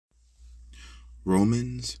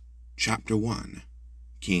Romans chapter 1,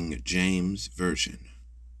 King James Version.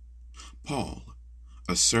 Paul,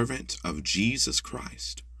 a servant of Jesus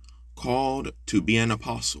Christ, called to be an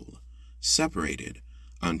apostle, separated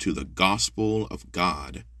unto the gospel of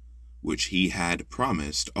God, which he had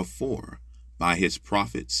promised afore by his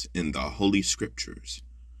prophets in the holy scriptures,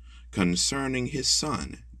 concerning his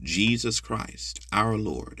Son, Jesus Christ, our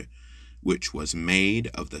Lord, which was made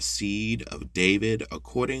of the seed of David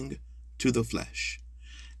according to the flesh,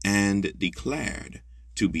 and declared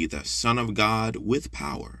to be the Son of God with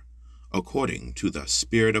power, according to the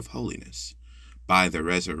Spirit of holiness, by the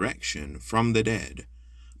resurrection from the dead,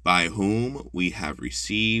 by whom we have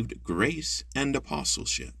received grace and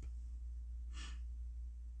apostleship.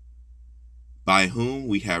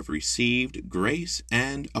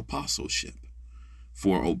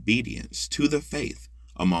 For obedience to the faith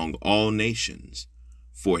among all nations,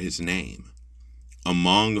 for his name,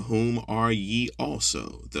 among whom are ye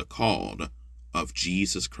also the called of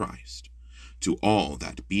Jesus Christ, to all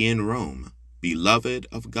that be in Rome, beloved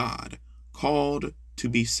of God, called to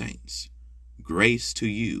be saints, grace to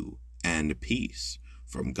you and peace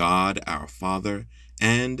from God our Father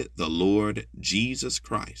and the Lord Jesus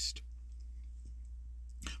Christ.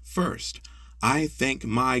 First, I thank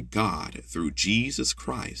my God through Jesus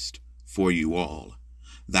Christ for you all,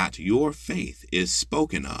 that your faith is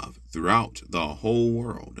spoken of throughout the whole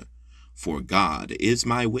world. For God is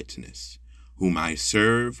my witness, whom I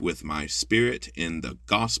serve with my spirit in the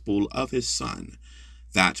gospel of his Son,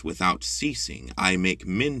 that without ceasing I make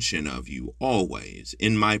mention of you always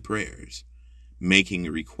in my prayers, making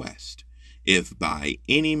request, if by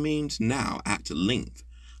any means now at length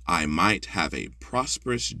I might have a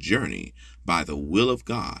prosperous journey by the will of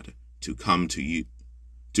God to come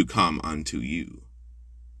unto you.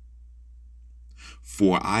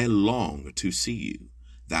 For I long to see you,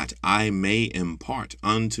 that I may impart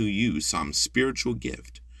unto you some spiritual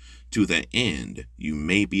gift, to the end you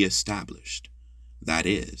may be established. That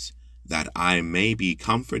is, that I may be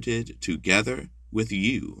comforted together with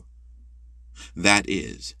you.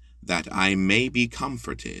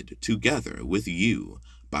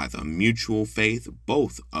 By the mutual faith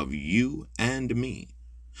both of you and me.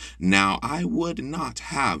 Now I would not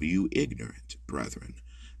have you ignorant, brethren,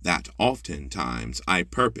 that oftentimes I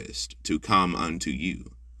purposed to come unto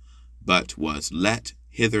you, but was let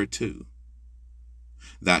hitherto,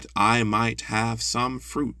 that I might have some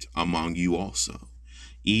fruit among you also,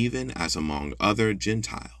 even as among other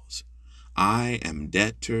Gentiles. I am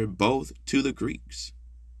debtor both to the Greeks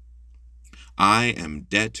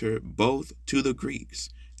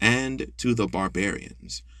and to the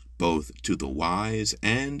barbarians, both to the wise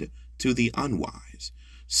and to the unwise.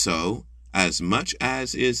 So as much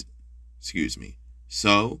as in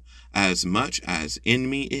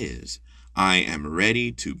me is, I am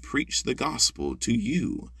ready to preach the gospel to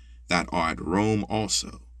you that are at Rome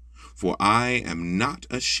also. For I am not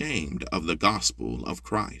ashamed of the gospel of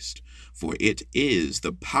Christ, for it is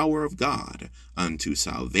the power of God unto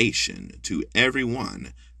salvation to every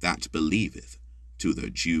one that believeth, to the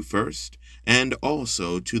Jew first, and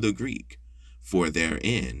also to the Greek. For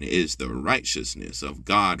therein is the righteousness of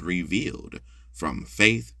God revealed from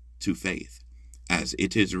faith to faith, as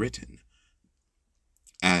it is written,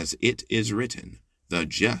 the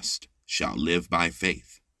just shall live by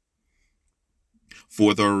faith.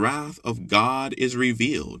 For the wrath of God is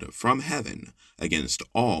revealed from heaven against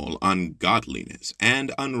all ungodliness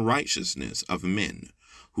and unrighteousness of men,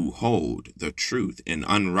 who hold the truth in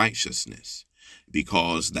unrighteousness,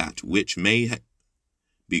 because that which may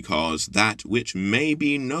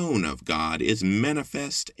be known of God is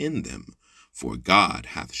manifest in them, for God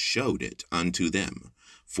hath showed it unto them.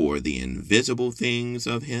 For the invisible things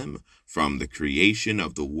of him from the creation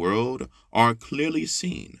of the world are clearly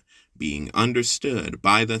seen, being understood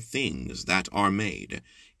by the things that are made,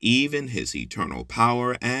 even his eternal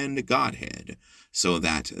power and Godhead, so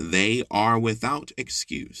that they are without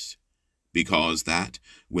excuse. Because that,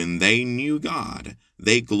 when they knew God,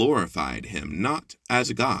 they glorified him not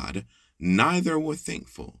as God, neither were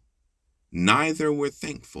thankful,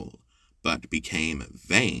 but became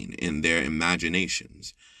vain in their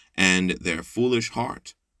imaginations, and their foolish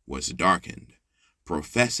heart was darkened.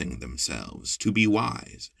 Professing themselves to be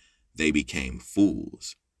wise, they became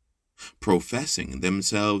fools.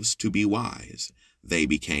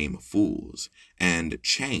 And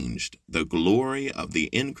changed the glory of the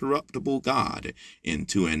incorruptible God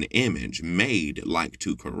into an image made like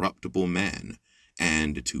to corruptible man,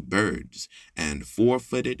 and to birds, and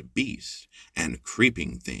four-footed beasts, and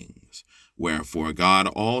creeping things. Wherefore God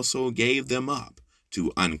also gave them up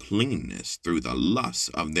to uncleanness through the lusts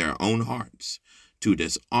of their own hearts, to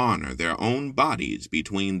dishonor their own bodies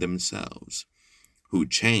between themselves, who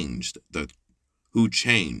changed the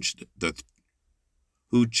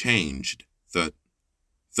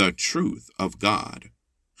truth of God,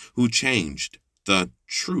 who changed the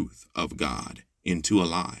truth of God into a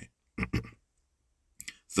lie.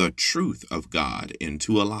 The truth of God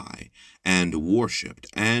into a lie, and worshipped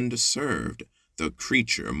and served the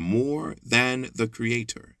creature more than the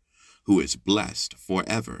Creator, who is blessed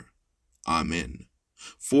forever. Amen.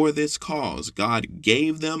 For this cause God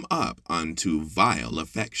gave them up unto vile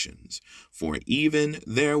affections, for even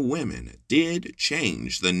their women did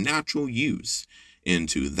change the natural use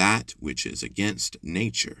into that which is against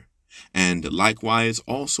nature, and likewise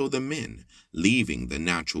also the men, leaving the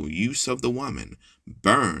natural use of the woman,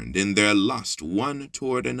 burned in their lust one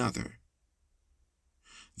toward another.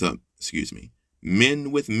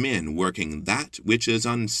 Men with men working that which is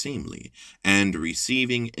unseemly, and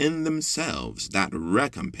receiving in themselves that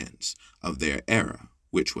recompense of their error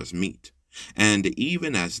which was meet. And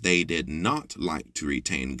even as they did not like to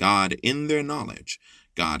retain God in their knowledge,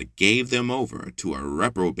 God gave them over to a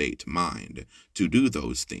reprobate mind, to do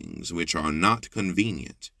those things which are not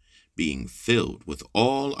convenient, being filled with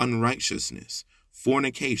all unrighteousness,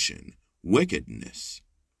 fornication, wickedness,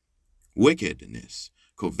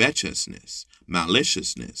 covetousness,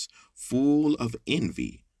 maliciousness, full of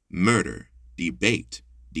envy, murder, debate,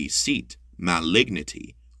 deceit,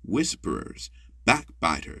 malignity, whisperers,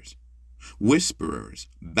 backbiters,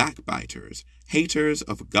 haters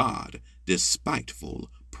of God,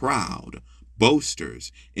 despiteful, proud,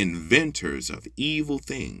 boasters, inventors of evil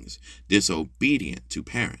things, disobedient to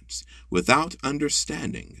parents, without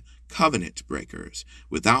understanding, covenant breakers,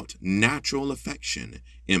 without natural affection,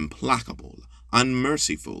 implacable,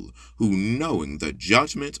 unmerciful, who knowing the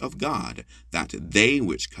judgment of God, that they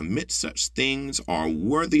which commit such things are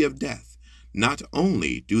worthy of death, not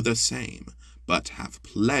only do the same, but have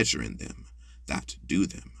pleasure in them that do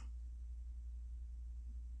them.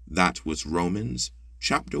 That was Romans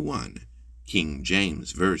chapter 1, King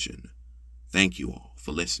James Version. Thank you all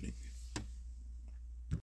for listening.